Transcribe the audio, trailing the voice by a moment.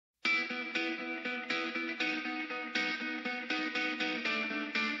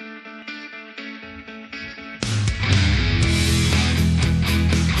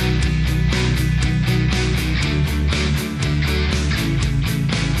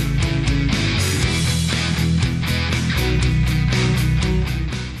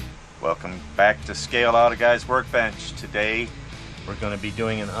Back to Scale Out a Guy's Workbench. Today we're going to be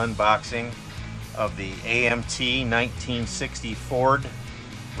doing an unboxing of the AMT 1960 Ford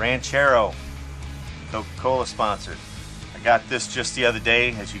Ranchero, Coca-Cola sponsored. I got this just the other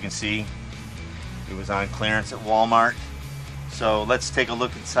day. As you can see, it was on clearance at Walmart. So let's take a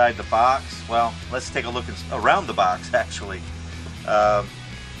look inside the box. Well, let's take a look around the box actually.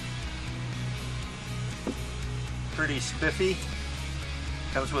 Pretty spiffy.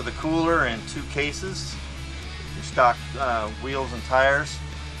 Comes with a cooler and 2 cases, your stock wheels and tires,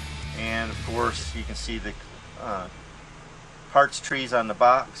 and of course you can see the parts trees on the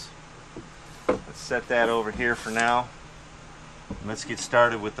box. Let's set that over here for now. Let's get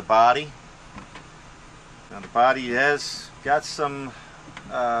started with the body. Now the body has got some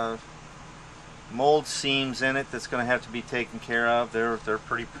mold seams in it that's going to have to be taken care of. They're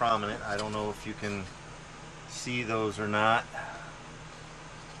pretty prominent. I don't know if you can see those or not.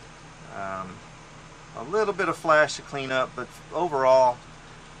 A little bit of flash to clean up, but overall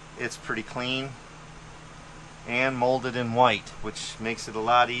it's pretty clean and molded in white, which makes it a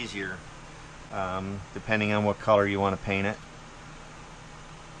lot easier depending on what color you want to paint it.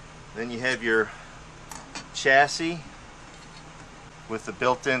 Then you have your chassis with the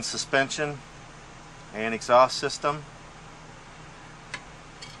built-in suspension and exhaust system.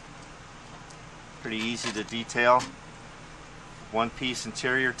 Pretty easy to detail. One-piece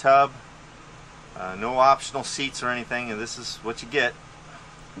interior tub. No optional seats or anything, and this is what you get.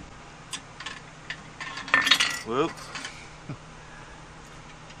 Whoop.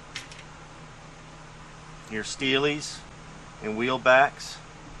 Your steelies and wheel backs.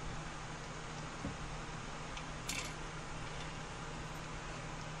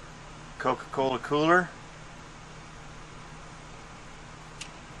 Coca-Cola cooler.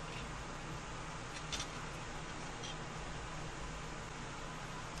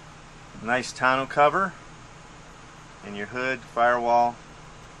 Nice tonneau cover, and your hood, firewall.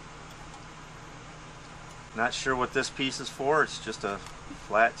 Not sure what this piece is for. It's just a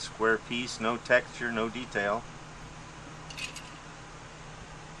flat square piece, no texture, no detail.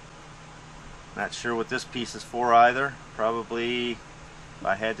 Not sure what this piece is for either. Probably, if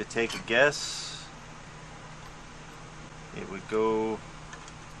I had to take a guess, it would go,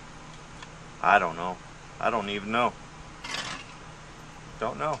 I don't know. I don't even know.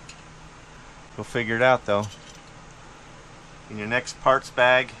 Don't know. We'll figure it out though. In your next parts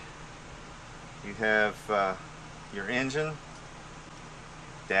bag, you have your engine,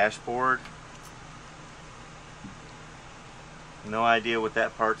 dashboard. No idea what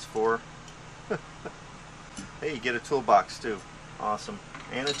that part's for. Hey, you get a toolbox too. Awesome.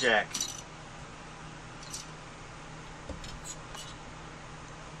 And a jack.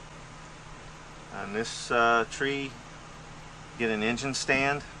 On this tree, get an engine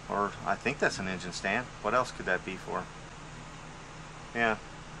stand, or I think that's an engine stand. What else could that be for? Yeah.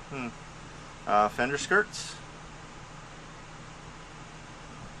 Fender skirts.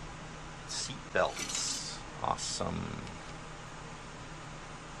 Seat belts. Awesome.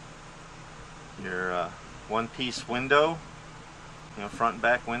 Your one-piece window, front and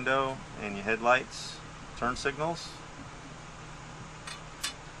back window, and your headlights, turn signals.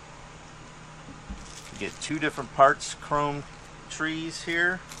 You get 2 different parts chrome trees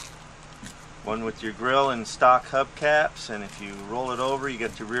here. One with your grill and stock hubcaps, and if you roll it over, you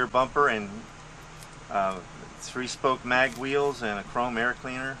get your rear bumper and 3-spoke mag wheels and a chrome air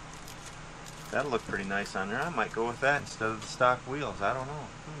cleaner. That'll look pretty nice on there. I might go with that instead of the stock wheels. I don't know.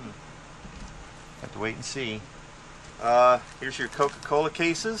 Have to wait and see. Here's your Coca-Cola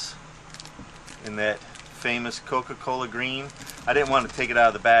cases in that famous Coca-Cola green. I didn't want to take it out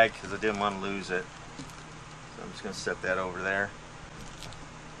of the bag because I didn't want to lose it. So I'm just going to set that over there.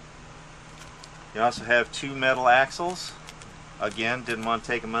 You also have 2 metal axles. Again, didn't want to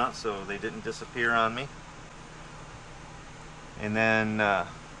take them out so they didn't disappear on me. And then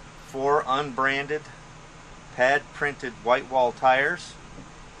 4 unbranded pad printed white wall tires.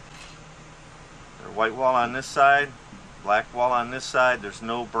 They're white wall on this side, black wall on this side. There's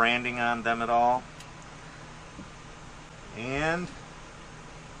no branding on them at all. And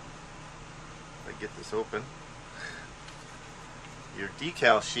if I get this open, your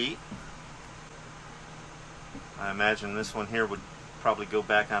decal sheet. I imagine this one here would probably go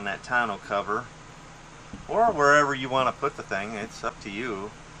back on that tonneau cover, or wherever you want to put the thing. It's up to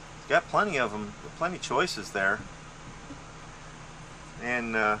you. It's got plenty of them, plenty of choices there.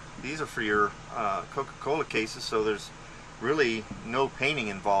 And these are for your Coca-Cola cases, so there's really no painting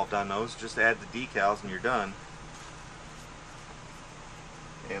involved on those. Just add the decals and you're done.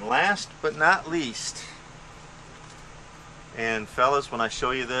 And last but not least, and fellas, when I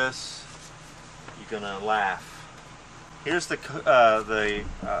show you this, gonna laugh. Here's the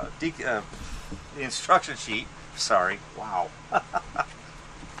instruction sheet. Sorry, wow.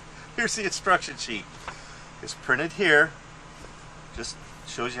 Here's the instruction sheet. It's printed here. Just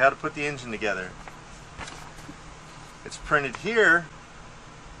shows you how to put the engine together. It's printed here.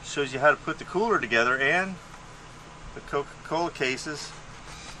 Shows you how to put the cooler together and the Coca-Cola cases.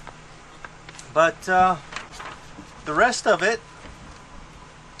 But the rest of it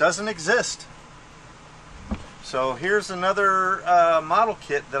doesn't exist. So here's another model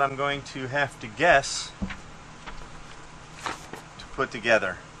kit that I'm going to have to guess to put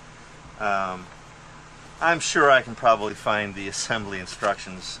together. I'm sure I can probably find the assembly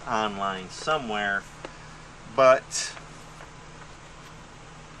instructions online somewhere, but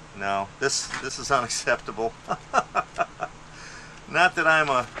no, this is unacceptable. Not that I'm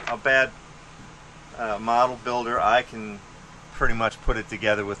a bad model builder. I can pretty much put it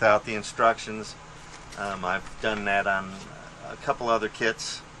together without the instructions. I've done that on a couple other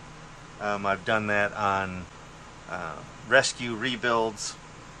kits. I've done that on rescue rebuilds,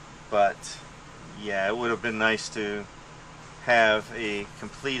 but yeah, it would have been nice to have a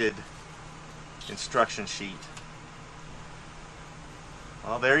completed instruction sheet.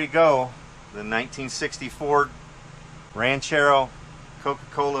 Well, there you go. The 1960 Ford Ranchero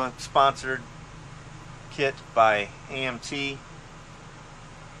Coca-Cola sponsored kit by AMT.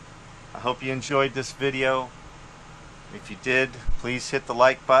 I hope you enjoyed this video. If you did, please hit the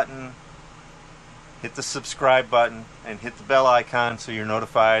like button, hit the subscribe button, and hit the bell icon so you're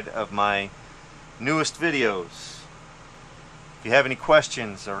notified of my newest videos. If you have any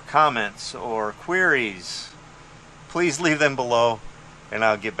questions or comments or queries, please leave them below and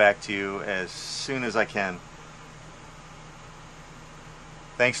I'll get back to you as soon as I can.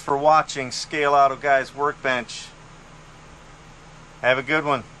 Thanks for watching Scale Auto Guys Workbench. Have a good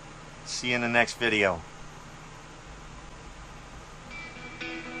one. See you in the next video.